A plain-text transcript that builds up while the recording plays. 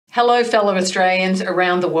Hello, fellow Australians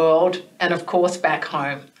around the world and, of course, back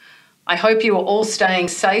home. I hope you are all staying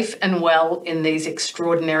safe and well in these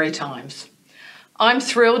extraordinary times. I'm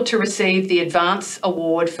thrilled to receive the Advance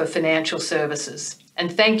Award for Financial Services,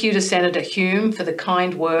 and thank you to Senator Hume for the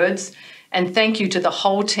kind words, and thank you to the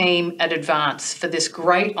whole team at Advance for this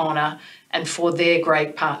great honour and for their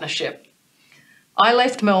great partnership. I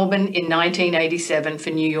left Melbourne in 1987 for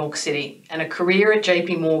New York City and a career at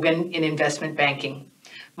JP Morgan in investment banking.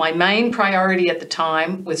 My main priority at the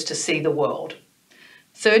time was to see the world.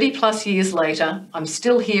 30 plus years later, I'm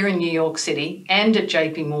still here in New York City and at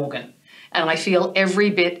JP Morgan, and I feel every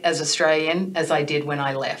bit as Australian as I did when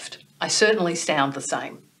I left. I certainly sound the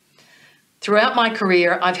same. Throughout my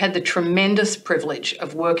career, I've had the tremendous privilege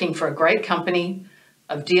of working for a great company,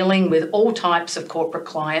 of dealing with all types of corporate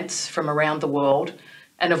clients from around the world,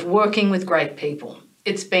 and of working with great people.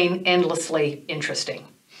 It's been endlessly interesting.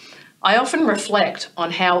 I often reflect on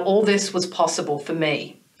how all this was possible for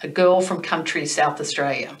me, a girl from country South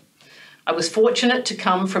Australia. I was fortunate to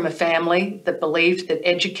come from a family that believed that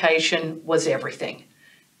education was everything.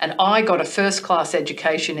 And I got a first-class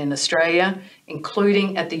education in Australia,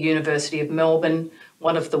 including at the University of Melbourne,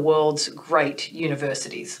 one of the world's great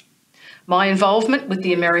universities. My involvement with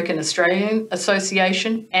the American Australian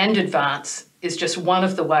Association and Advance is just one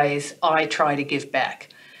of the ways I try to give back.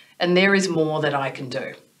 And there is more that I can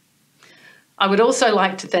do. I would also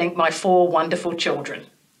like to thank my 4 wonderful children,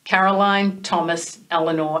 Caroline, Thomas,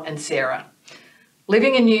 Eleanor, and Sarah.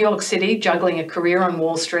 Living in New York City, juggling a career on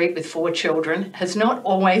Wall Street with 4 children has not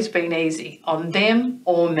always been easy on them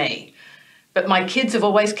or me. But my kids have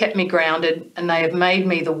always kept me grounded, and they have made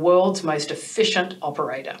me the world's most efficient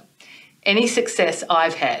operator. Any success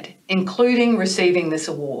I've had, including receiving this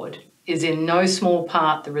award, is in no small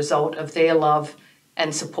part the result of their love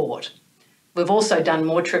and support. We've also done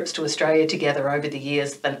more trips to Australia together over the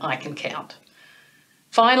years than I can count.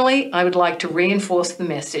 Finally, I would like to reinforce the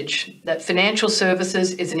message that financial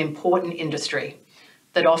services is an important industry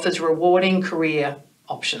that offers rewarding career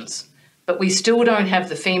options, but we still don't have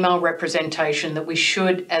the female representation that we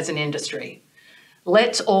should as an industry.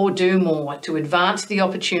 Let's all do more to advance the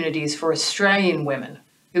opportunities for Australian women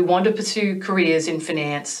who want to pursue careers in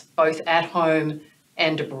finance, both at home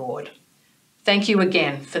and abroad. Thank you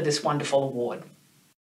again for this wonderful award.